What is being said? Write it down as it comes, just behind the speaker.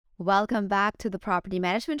Welcome back to the Property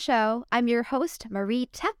Management Show. I'm your host, Marie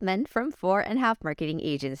Tepman from 4.5 Marketing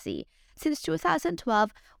Agency. Since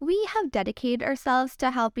 2012, we have dedicated ourselves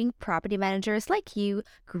to helping property managers like you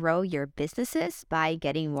grow your businesses by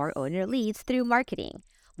getting more owner leads through marketing.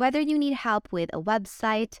 Whether you need help with a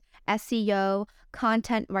website, SEO,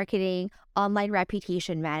 content marketing, online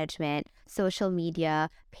reputation management, social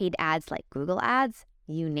media, paid ads like Google Ads,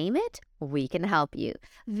 you name it, we can help you.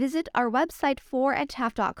 Visit our website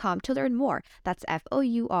 4andhalf.com to learn more. That's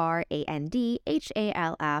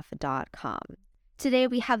FOURANDHALF.com. Today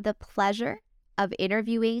we have the pleasure of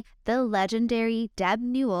interviewing the legendary Deb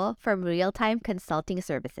Newell from Real Time Consulting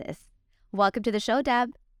Services. Welcome to the show, Deb.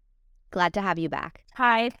 Glad to have you back.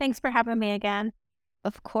 Hi, thanks for having me again.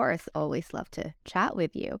 Of course, always love to chat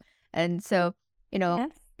with you. And so,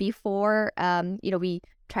 Yes. before we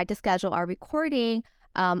tried to schedule our recording,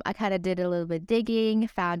 I kind of did a little bit digging,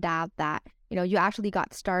 found out that, you actually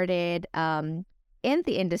got started in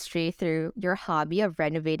the industry through your hobby of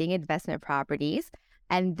renovating investment properties.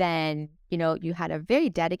 And then, you had a very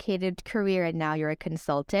dedicated career and now you're a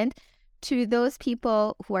consultant. To those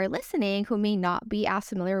people who are listening who may not be as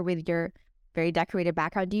familiar with your very decorated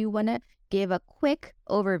background, do you want to give a quick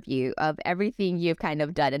overview of everything you've kind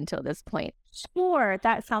of done until this point? Sure,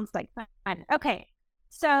 that sounds like fun. Okay,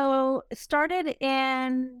 so started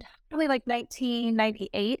in probably like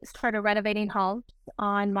 1998, started renovating homes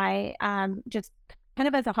on my just kind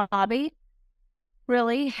of as a hobby,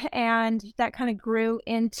 really, and that kind of grew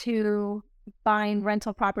into buying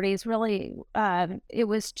rental properties. Really, it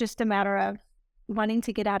was just a matter of wanting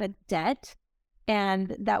to get out of debt.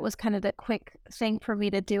 And that was kind of the quick thing for me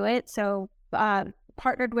to do it. So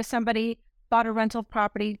partnered with somebody, bought a rental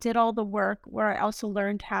property, did all the work, where I also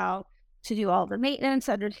learned how to do all the maintenance.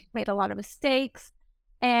 I made a lot of mistakes.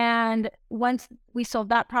 And once we sold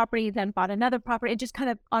that property, then bought another property, it just kind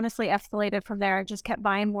of honestly escalated from there. I just kept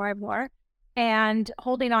buying more and more and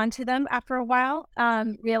holding on to them after a while,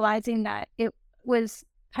 realizing that it was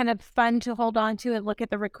kind of fun to hold on to and look at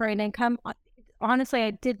the recurring income. Honestly, I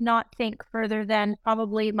did not think further than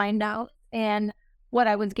probably my note and what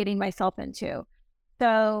I was getting myself into.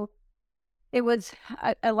 So it was,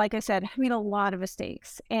 like I said, I made a lot of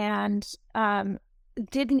mistakes and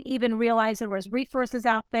didn't even realize there was resources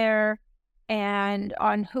out there and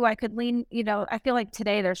on who I could lean. I feel like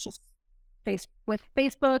today there's just with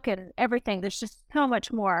Facebook and everything, there's just so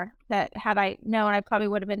much more that had I known, I probably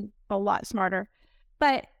would have been a lot smarter.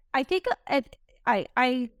 But I think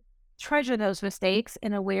I treasure those mistakes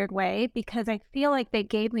in a weird way because I feel like they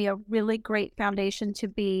gave me a really great foundation to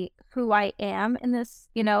be who I am in this,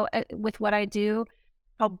 with what I do,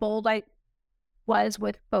 how bold I was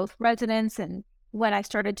with both residents and when I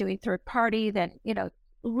started doing third party, then,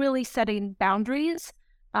 really setting boundaries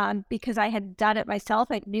because I had done it myself.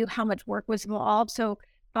 I knew how much work was involved. So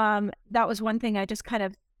that was one thing I just kind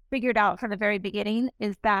of figured out from the very beginning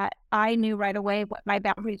is that I knew right away what my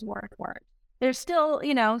boundaries were and weren't. There's still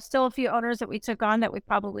a few owners that we took on that we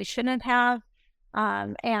probably shouldn't have,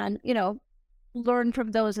 and, learn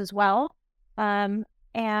from those as well. And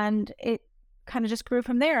it kind of just grew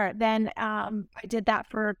from there. Then I did that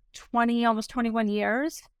for almost 21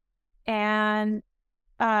 years. And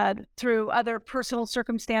through other personal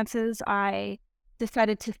circumstances, I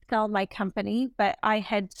decided to sell my company, but I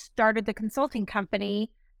had started the consulting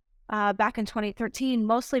company back in 2013,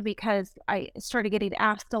 mostly because I started getting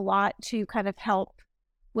asked a lot to kind of help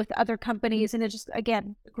with other companies. And it just,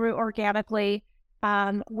 again, grew organically.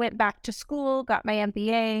 Went back to school, got my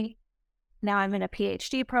MBA. Now I'm in a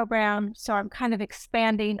PhD program. So I'm kind of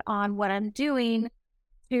expanding on what I'm doing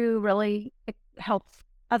to really help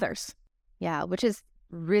others. Yeah, which is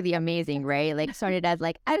really amazing, right? Like started as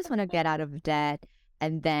like, I just want to get out of debt.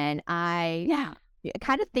 And then I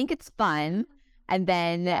kind of think it's fun. And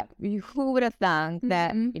then who would have thunk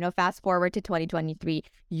that, fast forward to 2023,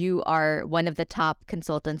 you are one of the top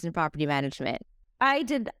consultants in property management. I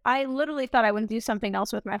literally thought I would do something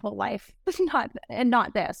else with my whole life,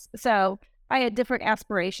 not this. So I had different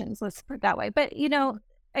aspirations, let's put it that way. But,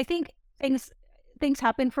 I think things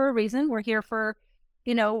happen for a reason. We're here for,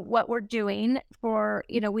 what we're doing for,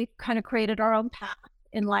 we've kind of created our own path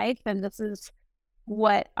in life. And this is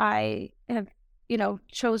what I have,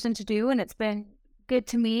 chosen to do. And it's been good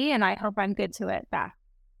to me, and I hope I'm good to it back.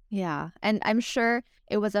 Yeah. And I'm sure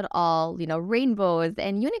it wasn't all, rainbows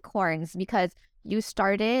and unicorns because you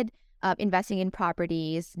started investing in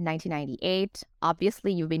properties in 1998.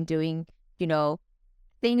 Obviously, you've been doing,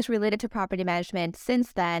 things related to property management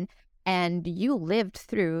since then. and you lived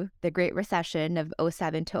through the Great Recession of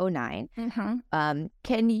 '07 to '09. Mm-hmm.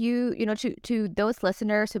 Can you, to those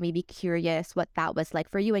listeners who may be curious what that was like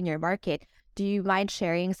for you in your market, do you mind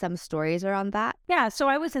sharing some stories around that? Yeah, so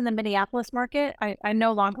I was in the Minneapolis market. I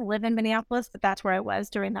no longer live in Minneapolis, but that's where I was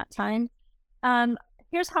during that time. Um,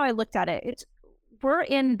 Here's how I looked at it. We're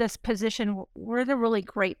in this position. We're in a really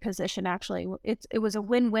great position, actually. It was a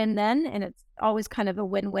win-win then, and it's always kind of a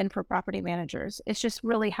win-win for property managers. It's just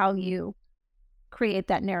really how you create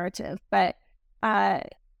that narrative. But uh,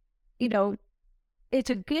 you know, it's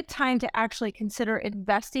a good time to actually consider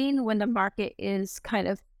investing when the market is kind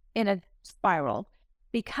of in a spiral,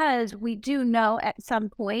 because we do know at some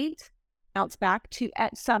point bounce back to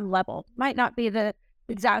at some level. Might not be the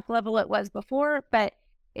exact level it was before, but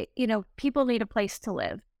people need a place to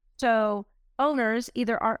live. So owners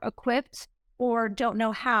either aren't equipped or don't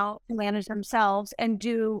know how to manage themselves and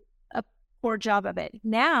do a poor job of it.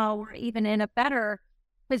 Now we're even in a better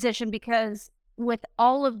position because with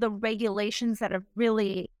all of the regulations that have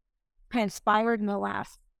really transpired in the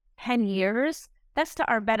last 10 years, that's to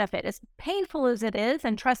our benefit. As painful as it is,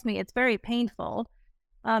 and trust me, it's very painful,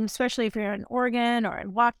 especially if you're in Oregon or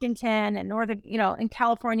in Washington and northern, in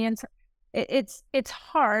California. And it's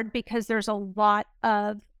hard because there's a lot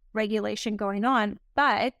of regulation going on,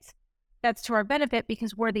 but that's to our benefit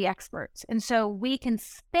because we're the experts. And so we can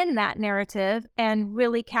spin that narrative and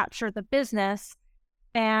really capture the business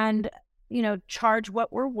and, charge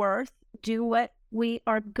what we're worth, do what we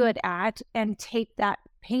are good at, and take that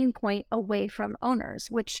pain point away from owners,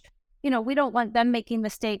 which, we don't want them making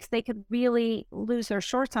mistakes. They could really lose their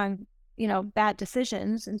shorts on, bad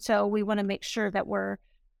decisions. And so we want to make sure that we're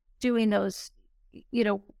doing those,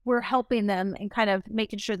 we're helping them and kind of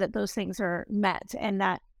making sure that those things are met, and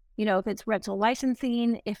that, if it's rental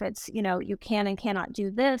licensing, if it's, you can and cannot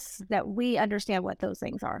do this, that we understand what those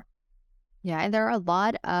things are. Yeah, and there are a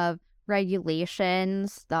lot of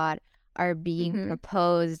regulations that are being Mm-hmm.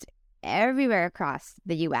 proposed everywhere across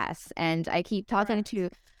the US. And I keep talking Correct. to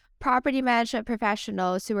property management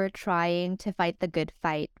professionals who are trying to fight the good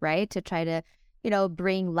fight, right? To try to,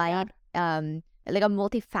 bring Yeah. light, like a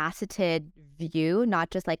multifaceted view,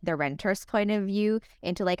 not just like the renter's point of view,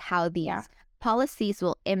 into like how Yeah. these policies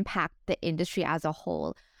will impact the industry as a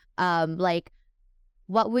whole. Like,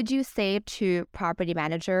 what would you say to property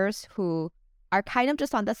managers who are kind of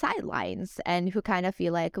just on the sidelines and who kind of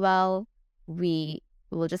feel like, well, we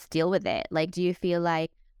will just deal with it? Like, do you feel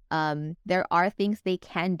like there are things they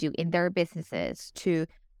can do in their businesses to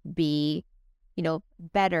be,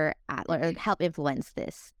 better at or help influence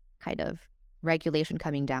this kind of regulation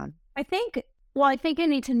coming down? I think you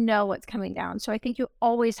need to know what's coming down. So I think you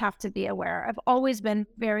always have to be aware. I've always been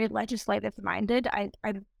very legislative minded. I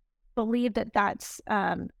believe that that's,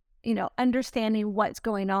 understanding what's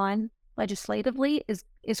going on legislatively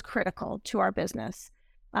is critical to our business.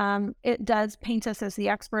 It does paint us as the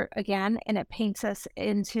expert again, and it paints us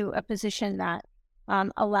into a position that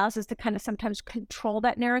allows us to kind of sometimes control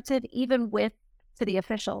that narrative, even with city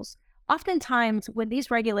officials. Oftentimes, when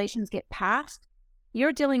these regulations get passed,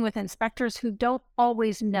 you're dealing with inspectors who don't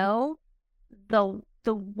always know the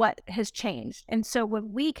what has changed. And so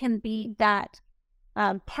when we can be that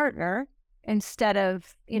partner instead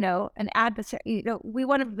of, an adversary, we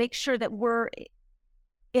want to make sure that we're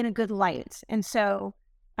in a good light. And so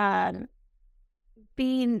um,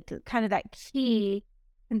 being kind of that key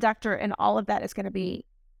conductor in all of that is going to be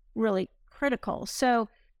really critical. So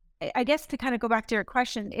I guess to kind of go back to your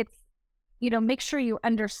question, it's, make sure you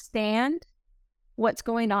understand what's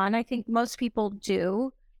going on. I think most people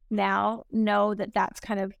do now know that that's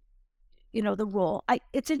kind of, the rule.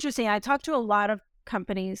 It's interesting. I talk to a lot of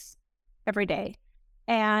companies every day,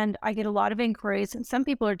 and I get a lot of inquiries, and some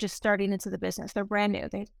people are just starting into the business. They're brand new.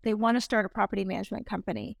 They want to start a property management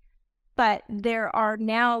company. But there are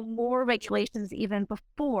now more regulations even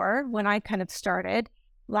before when I kind of started,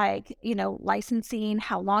 like, licensing,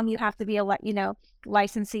 how long you have to be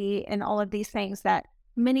licensee, and all of these things that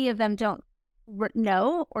many of them don't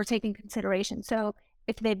know or take in consideration. So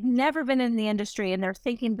if they've never been in the industry and they're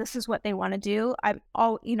thinking this is what they want to do,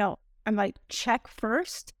 I'm like, check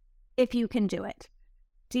first if you can do it.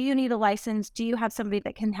 Do you need a license? Do you have somebody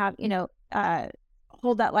that can have,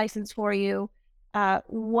 hold that license for you?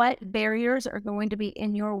 What barriers are going to be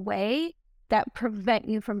in your way that prevent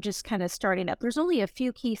you from just kind of starting up? There's only a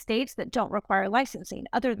few key states that don't require licensing.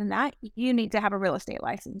 Other than that, you need to have a real estate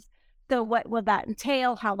license. So what will that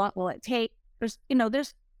entail? How long will it take? There's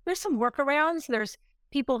some workarounds. There's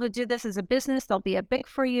people who do this as a business. They'll be a BIC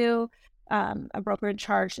for you, a broker in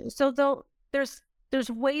charge. So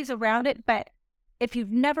there's ways around it. But if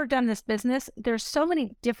you've never done this business, there's so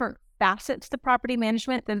many different facets to property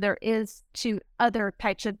management than there is to other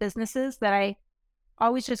types of businesses that I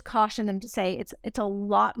always just caution them to say it's a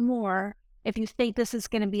lot more. If you think this is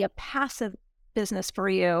going to be a passive business for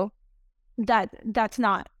you, that's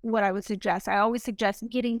not what I would suggest. I always suggest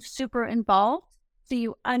getting super involved so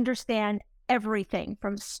you understand everything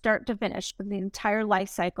from start to finish, from the entire life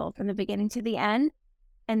cycle, from the beginning to the end.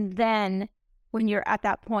 And then when you're at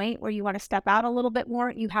that point where you want to step out a little bit more,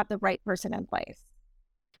 you have the right person in place.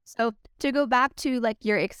 So to go back to like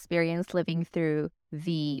your experience living through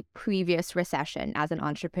the previous recession as an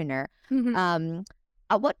entrepreneur,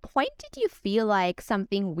 at what point did you feel like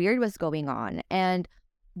something weird was going on? And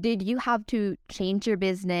did you have to change your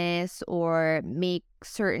business or make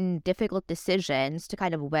certain difficult decisions to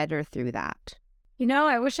kind of weather through that?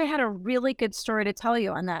 I wish I had a really good story to tell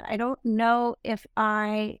you on that. I don't know if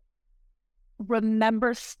I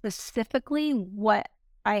remember specifically what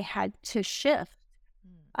I had to shift.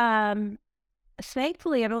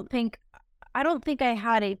 Thankfully, I don't think I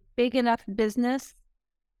had a big enough business.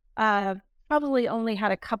 Probably only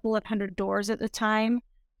had a couple of hundred doors at the time.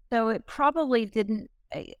 So it probably didn't,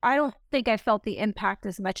 I don't think I felt the impact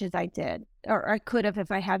as much as I did, or I could have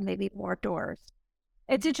if I had maybe more doors.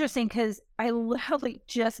 It's interesting because I literally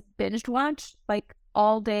just binge watched like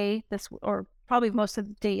all day or probably most of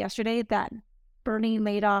the day yesterday, that Bernie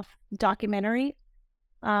Madoff documentary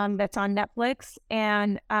that's on Netflix.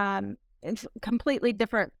 And it's a completely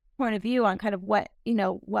different point of view on kind of what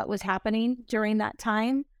was happening during that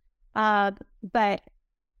time. But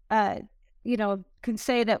can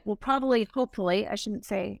say that we'll probably, hopefully, I shouldn't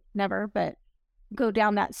say never, but go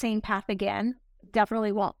down that same path again.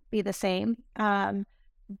 Definitely won't be the same.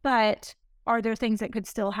 But are there things that could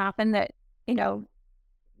still happen that,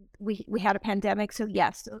 we had a pandemic. So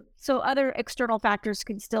yes. So other external factors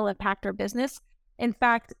can still impact our business. In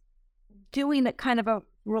fact, doing that kind of a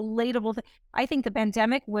relatable thing, I think the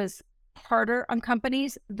pandemic was harder on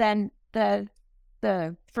companies than the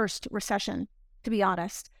first recession, to be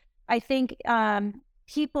honest. I think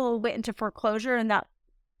people went into foreclosure, and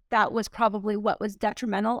that was probably what was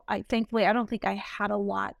detrimental. Thankfully, I don't think I had a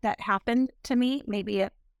lot that happened to me, maybe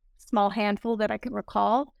a small handful that I can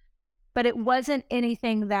recall, but it wasn't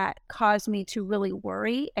anything that caused me to really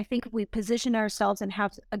worry. I think if we position ourselves and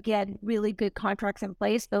have, again, really good contracts in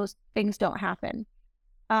place, those things don't happen.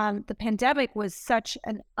 The pandemic was such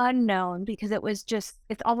an unknown because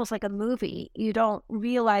it's almost like a movie. You don't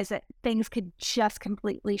realize that things could just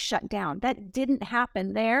completely shut down. That didn't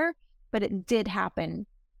happen there, but it did happen,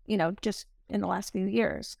 just in the last few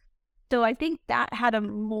years. So I think that had a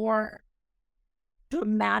more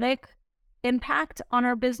dramatic impact on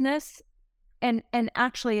our business and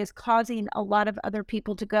actually is causing a lot of other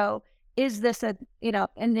people to go, is this an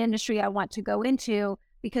industry I want to go into?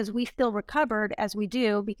 Because we still recovered as we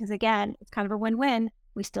do, because again, it's kind of a win-win.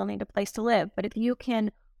 We still need a place to live. But if you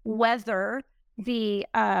can weather the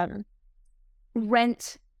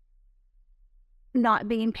rent not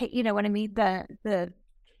being paid, you know what I mean? The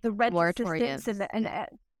rent assistance and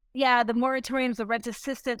the moratoriums, the rent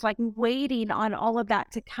assistance, like waiting on all of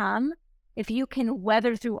that to come. If you can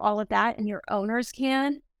weather through all of that and your owners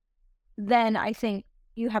can, then I think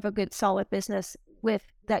you have a good solid business with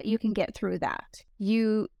that you can get through that.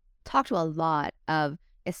 You talk to a lot of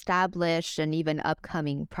established and even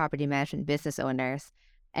upcoming property management business owners.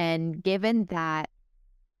 And given that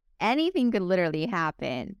anything could literally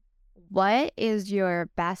happen, what is your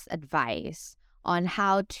best advice on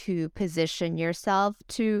how to position yourself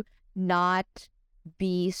to not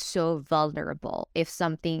be so vulnerable if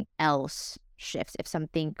something else shifts, if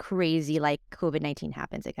something crazy like COVID-19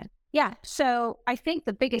 happens again? Yeah. So I think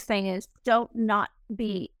the biggest thing is don't not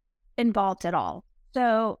be involved at all.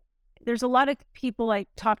 So there's a lot of people I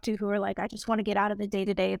talk to who are like, I just want to get out of the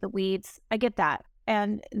day-to-day of the weeds. I get that.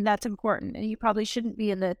 And that's important. And you probably shouldn't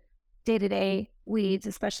be in the day-to-day weeds,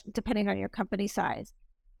 especially depending on your company size.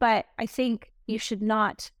 But I think you should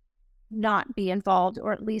not be involved,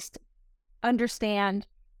 or at least understand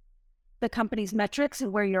the company's metrics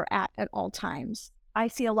and where you're at all times. I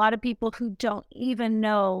see a lot of people who don't even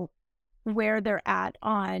know where they're at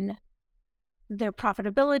on their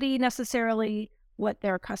profitability necessarily, what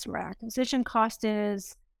their customer acquisition cost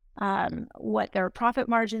is, what their profit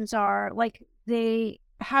margins are. Like they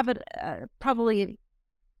have probably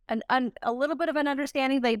a little bit of an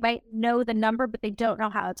understanding. They might know the number, but they don't know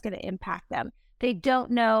how it's going to impact them. They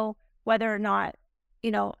don't know whether or not,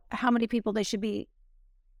 how many people they should be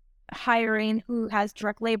hiring, who has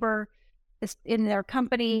direct labor in their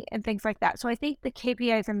company and things like that. So I think the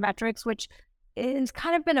KPIs and metrics, which has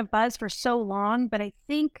kind of been a buzz for so long, but I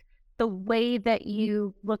think the way that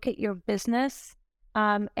you look at your business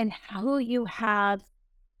and who you have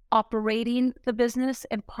operating the business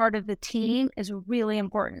and part of the team is really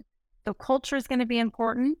important. The culture is going to be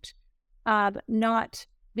important. Not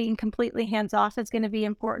being completely hands off is going to be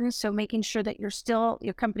important. So making sure that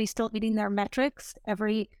your company's still meeting their metrics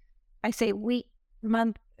I say week,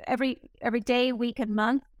 month, every day, week, and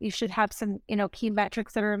month. You should have some, key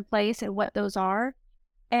metrics that are in place and what those are,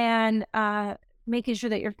 and making sure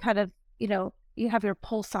that you're kind of, you have your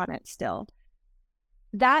pulse on it still.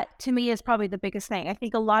 That to me is probably the biggest thing. I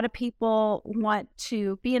think a lot of people want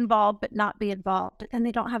to be involved but not be involved, but then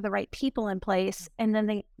they don't have the right people in place, and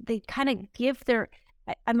then they kind of give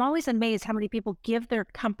I'm always amazed how many people give their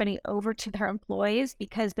company over to their employees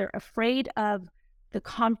because they're afraid of the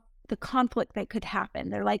conflict that could happen.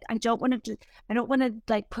 They're like, I don't want to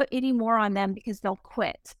like put any more on them because they'll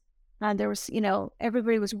quit. There was,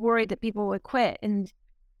 everybody was worried that people would quit,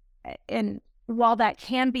 and while that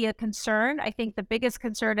can be a concern, I think the biggest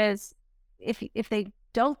concern is if they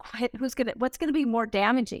don't quit, what's gonna be more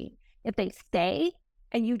damaging? If they stay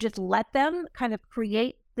and you just let them kind of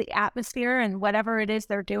create the atmosphere and whatever it is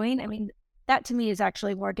they're doing, I mean, that to me is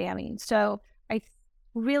actually more damning. So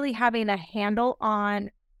really having a handle on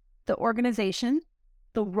the organization,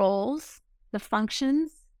 the roles, the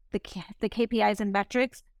functions, the KPIs and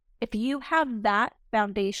metrics. If you have that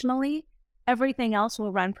foundationally, everything else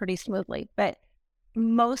will run pretty smoothly. But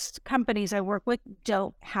most companies I work with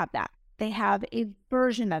don't have that. They have a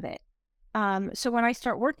version of it. So when I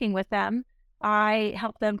start working with them, I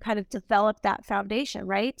help them kind of develop that foundation,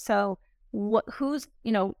 right? So what does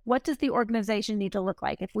the organization need to look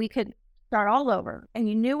like? If we could start all over and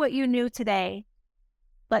you knew what you knew today,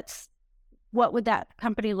 what would that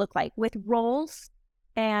company look like with roles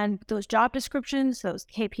and those job descriptions, those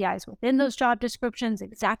KPIs within those job descriptions,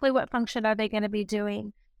 exactly what function are they going to be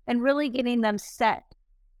doing, and really getting them set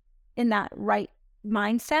in that right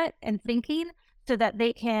mindset and thinking so that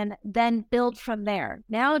they can then build from there.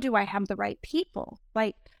 Now, do I have the right people?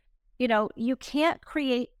 Like, you can't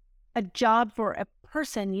create a job for a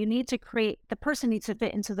person. The person needs to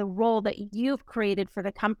fit into the role that you've created for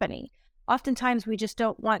the company. Oftentimes we just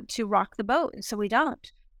don't want to rock the boat, and so we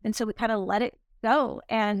don't. And so we kind of let it go.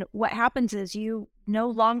 And what happens is you no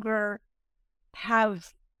longer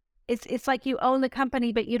have, it's like you own the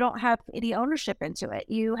company, but you don't have any ownership into it.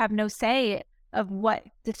 You have no say of what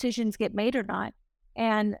decisions get made or not.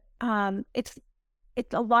 And it's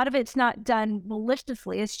a lot of it's not done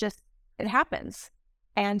maliciously. It's just, it happens.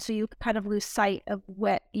 And so you kind of lose sight of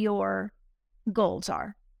what your goals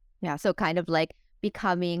are. Yeah. So kind of like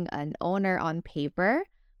becoming an owner on paper,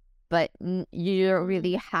 but you don't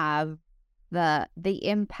really have the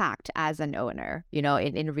impact as an owner,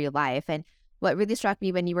 in real life. And what really struck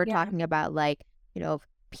me when you were talking about like,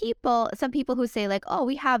 some people who say like, oh,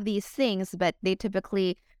 we have these things, but they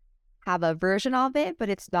typically have a version of it, but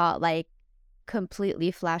it's not like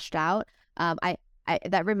completely fleshed out. I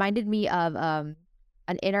that reminded me of an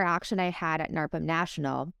interaction I had at NARPM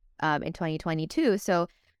National in 2022. So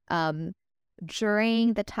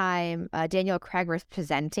during the time Daniel Craig was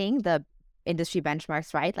presenting the industry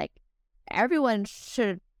benchmarks, right? Like everyone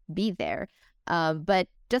should be there. But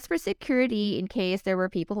just for security, in case there were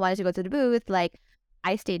people who wanted to go to the booth, like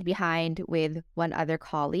I stayed behind with one other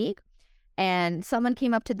colleague, and someone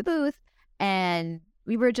came up to the booth and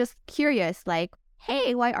we were just curious, like,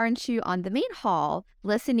 hey, why aren't you on the main hall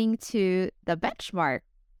listening to the benchmark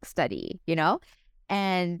study,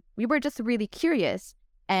 And we were just really curious.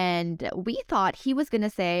 And we thought he was going to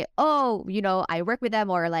say, oh, I work with them,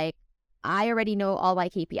 or like, I already know all my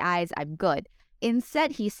KPIs, I'm good.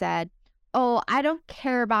 Instead, he said, oh, I don't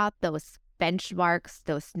care about those benchmarks,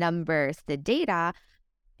 those numbers, the data.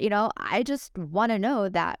 I just want to know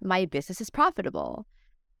that my business is profitable.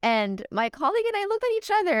 And my colleague and I looked at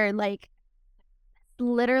each other like,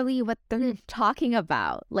 literally what they're talking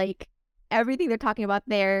about. Like everything they're talking about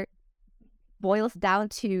there boils down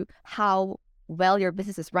to how well your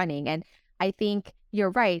business is running. And I think you're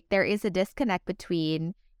right. There is a disconnect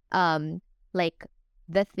between like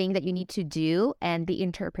the thing that you need to do and the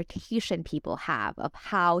interpretation people have of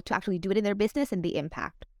how to actually do it in their business and the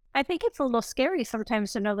impact. I think it's a little scary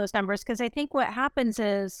sometimes to know those numbers, because I think what happens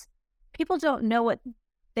is people don't know what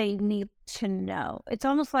they need to know. It's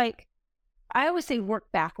almost like, I always say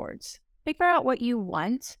work backwards. Figure out what you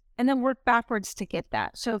want and then work backwards to get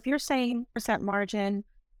that. So if you're saying percent margin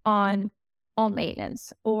on all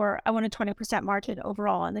maintenance, or I want a 20% margin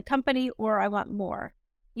overall in the company, or I want more,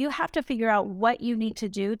 you have to figure out what you need to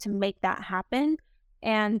do to make that happen.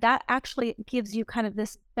 And that actually gives you kind of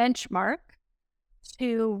this benchmark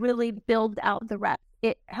to really build out the rest.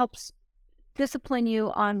 It helps discipline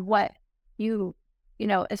you on what you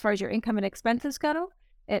as far as your income and expenses go.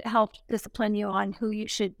 It helped discipline you on who you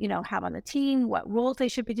should, have on the team, what roles they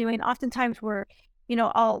should be doing. Oftentimes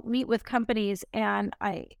I'll meet with companies and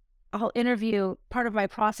I'll interview. Part of my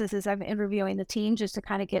process is I'm interviewing the team just to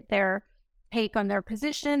kind of get their take on their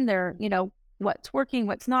position, their, what's working,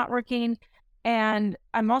 what's not working. And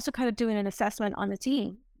I'm also kind of doing an assessment on the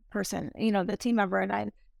team person, the team member, and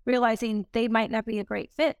I'm realizing they might not be a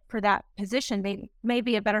great fit for that position. They may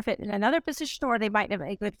be a better fit in another position, or they might not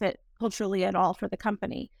be a good fit culturally at all for the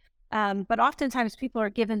company. But oftentimes people are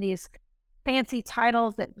given these fancy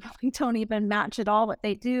titles that really don't even match at all what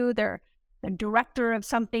they do. They're the director of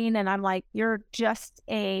something, and I'm like, you're just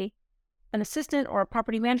an assistant or a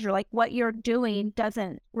property manager. Like, what you're doing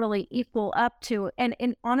doesn't really equal up to, and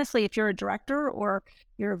honestly, if you're a director or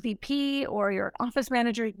you're a VP or you're an office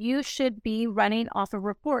manager, you should be running off of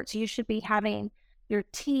reports. You should be having your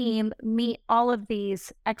team meet all of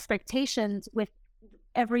these expectations with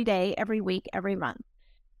every day, every week, every month.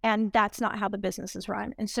 And that's not how the business is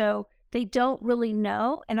run. And so they don't really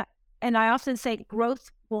know. And I often say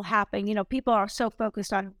growth will happen. People are so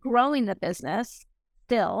focused on growing the business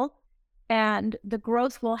still, and the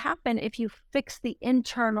growth will happen if you fix the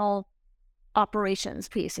internal operations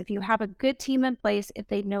piece. If you have a good team in place, if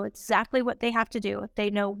they know exactly what they have to do, if they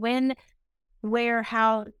know when, where,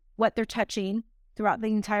 how, what they're touching throughout the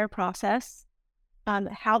entire process,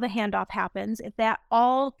 how the handoff happens, if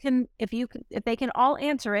they can all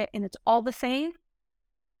answer it and it's all the same,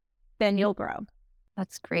 then you'll grow.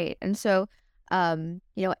 That's great. And so,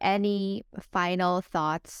 any final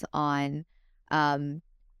thoughts on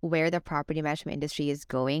where the property management industry is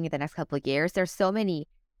going in the next couple of years? There's so many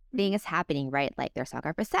things happening, right? Like there's talk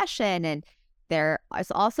of recession, and there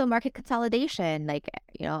is also market consolidation. Like,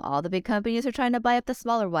 all the big companies are trying to buy up the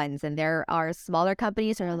smaller ones, and there are smaller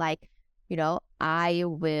companies that are like, I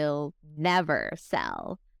will never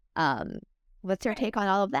sell. What's your take on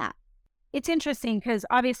all of that? It's interesting because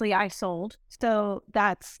obviously I sold. So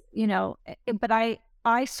that's, but I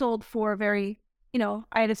sold for I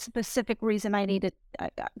had a specific reason I needed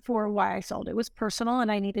for why I sold. It was personal and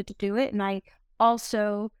I needed to do it. And I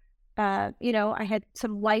also, I had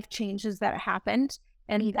some life changes that happened,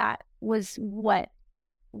 and that was what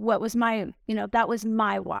was my, that was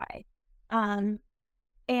my why.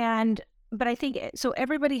 But I think, so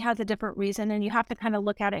everybody has a different reason, and you have to kind of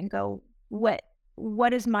look at it and go, what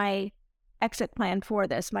is my exit plan for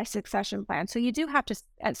this, my succession plan? So you do have to,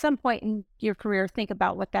 at some point in your career, think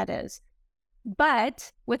about what that is.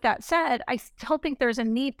 But with that said, I still think there's a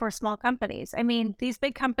need for small companies. I mean, these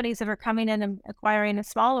big companies that are coming in and acquiring the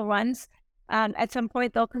smaller ones, at some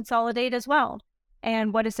point they'll consolidate as well.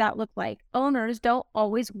 And what does that look like? Owners don't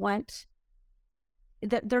always want,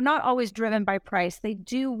 they're not always driven by price. They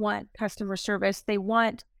do want customer service. They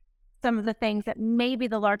want some of the things that maybe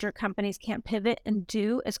the larger companies can't pivot and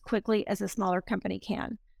do as quickly as a smaller company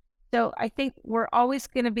can. So I think we're always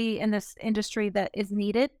going to be in this industry that is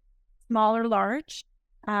needed, small or large.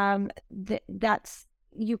 You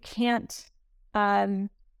can't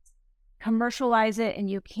commercialize it, and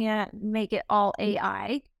you can't make it all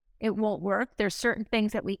AI. It won't work. There's certain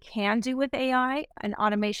things that we can do with AI, and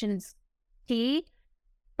automation is key.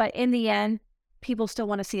 But in the end, people still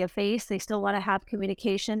want to see a face. They still want to have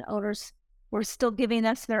communication. Owners, we're still giving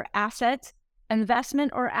us their asset,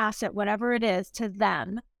 investment or asset, whatever it is, to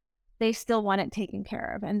them. They still want it taken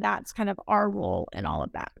care of. And that's kind of our role in all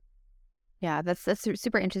of that. Yeah, that's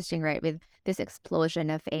super interesting, right? With this explosion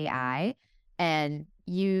of AI, and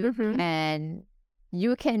you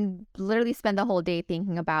can literally spend the whole day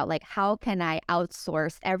thinking about, like, how can I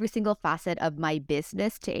outsource every single facet of my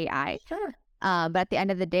business to AI? Sure. But at the end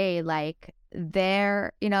of the day, like,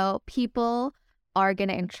 people are going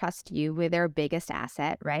to entrust you with their biggest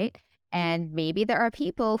asset, right? And maybe there are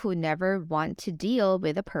people who never want to deal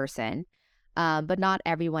with a person, but not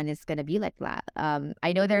everyone is going to be like that.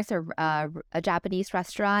 I know there's a Japanese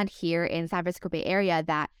restaurant here in San Francisco Bay Area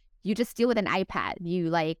that you just deal with an iPad.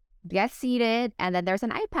 You like get seated, and then there's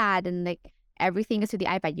an iPad, and like everything is through the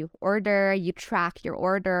iPad. You order, you track your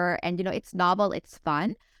order, and it's novel, it's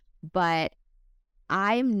fun, but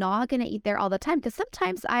I'm not going to eat there all the time, because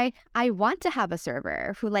sometimes I want to have a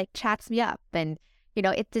server who like chats me up, and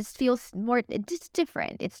it just feels more, it's just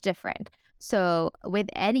different. It's different. So with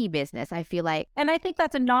any business, I feel like, and I think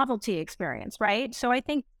that's a novelty experience, right? So I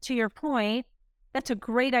think, to your point, that's a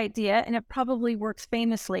great idea, and it probably works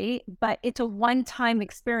famously, but it's a one-time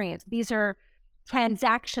experience. These are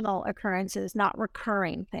transactional occurrences, not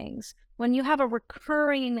recurring things. When you have a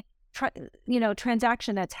recurring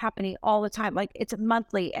transaction that's happening all the time, like it's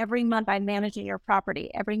monthly, every month I'm managing your property,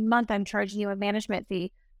 every month I'm charging you a management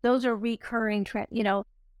fee, those are recurring,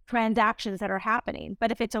 transactions that are happening.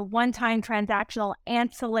 But if it's a one-time transactional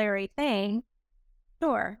ancillary thing,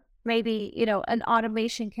 sure, maybe, an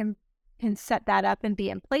automation can set that up and be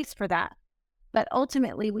in place for that. But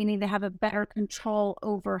ultimately, we need to have a better control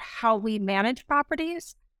over how we manage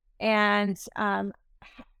properties and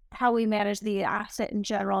how we manage the asset in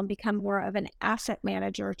general and become more of an asset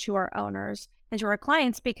manager to our owners and to our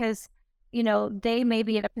clients because, they may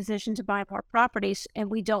be in a position to buy more properties and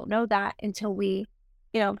we don't know that until we,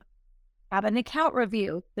 have an account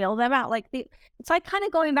review, fill them out. It's like kind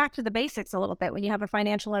of going back to the basics a little bit when you have a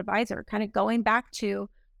financial advisor, kind of going back to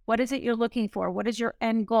what is it you're looking for? What is your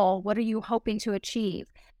end goal? What are you hoping to achieve?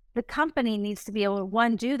 The company needs to be able to,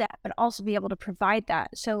 one, do that, but also be able to provide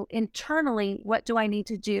that. So internally, what do I need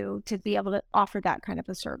to do to be able to offer that kind of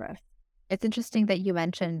a service? It's interesting that you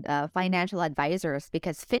mentioned financial advisors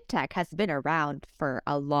because fintech has been around for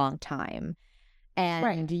a long time. And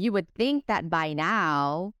Right. you would think that by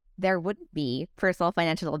now there wouldn't be personal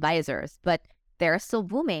financial advisors, but they're still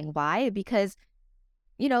booming. Why? Because,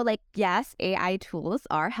 yes, AI tools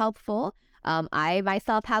are helpful. I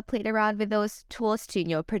myself have played around with those tools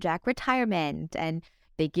to, project retirement, and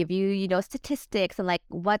they give you, statistics and like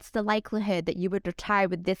what's the likelihood that you would retire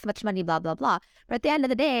with this much money, blah, blah, blah. But at the end of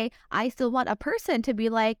the day, I still want a person to be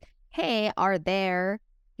like, hey, are there,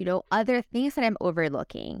 other things that I'm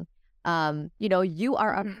overlooking? You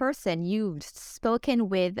are a person, you've spoken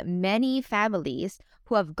with many families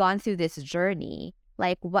who have gone through this journey.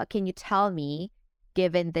 Like, what can you tell me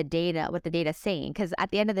given the data, what the data is saying? Because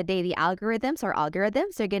at the end of the day, the algorithms are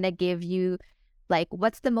going to give you like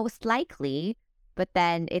what's the most likely. But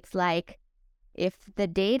then it's like if the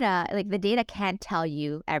data can't tell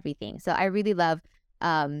you everything. So I really love,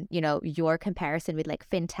 your comparison with like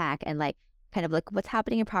fintech and like kind of like what's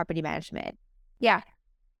happening in property management. Yeah,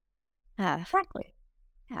 Uh, exactly.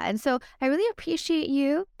 yeah, and so I really appreciate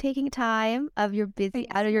you taking time out of your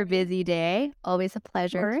Marie. busy day. Always a Of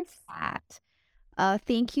pleasure to course. chat.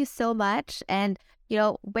 Thank you so much. And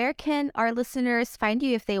where can our listeners find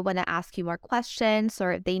you if they want to ask you more questions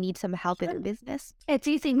or if they need some help in their Sure. business? It's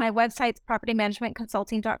easy. My website's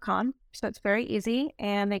propertymanagementconsulting.com. So it's very easy.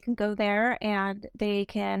 And they can go there and they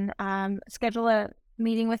can schedule a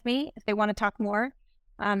meeting with me if they want to talk more.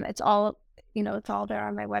 It's all there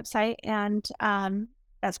on my website. And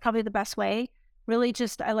that's probably the best way. Really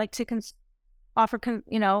just, I like to offer,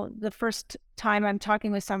 the first time I'm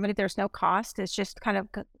talking with somebody, there's no cost. It's just kind of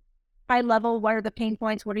high level. What are the pain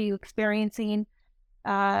points? What are you experiencing?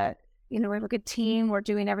 Uh, we have a good team. We're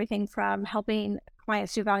doing everything from helping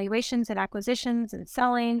clients do valuations and acquisitions and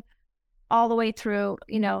selling all the way through,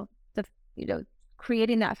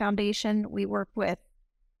 creating that foundation. We work with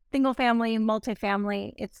single family,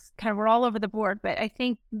 multifamily. It's kind of, we're all over the board, but I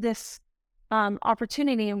think this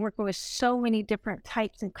opportunity and working with so many different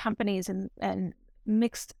types of companies and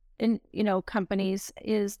mixed in, companies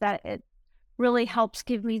is that it really helps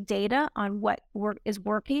give me data on what is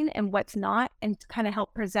working and what's not, and to kind of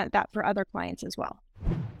help present that for other clients as well.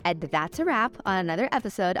 And that's a wrap on another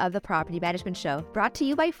episode of the Property Management Show, brought to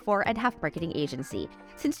you by 4.5 Marketing Agency.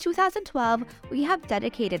 Since 2012, we have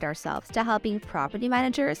dedicated ourselves to helping property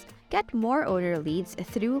managers get more owner leads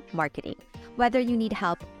through marketing. Whether you need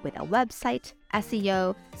help with a website,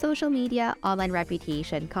 SEO, social media, online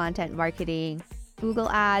reputation, content marketing, Google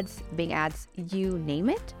ads, Bing ads, you name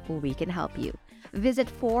it, we can help you. Visit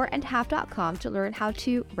 4andhalf.com to learn how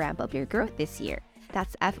to ramp up your growth this year.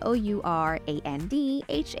 That's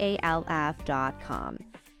FOURANDHALF.com.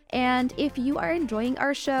 And if you are enjoying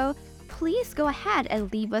our show, please go ahead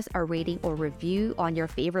and leave us a rating or review on your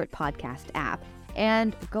favorite podcast app.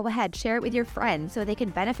 And go ahead, share it with your friends so they can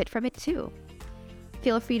benefit from it too.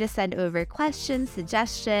 Feel free to send over questions,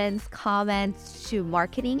 suggestions, comments to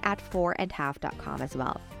marketing@4andhalf.com as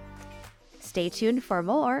well. Stay tuned for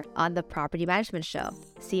more on the Property Management Show.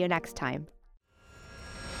 See you next time.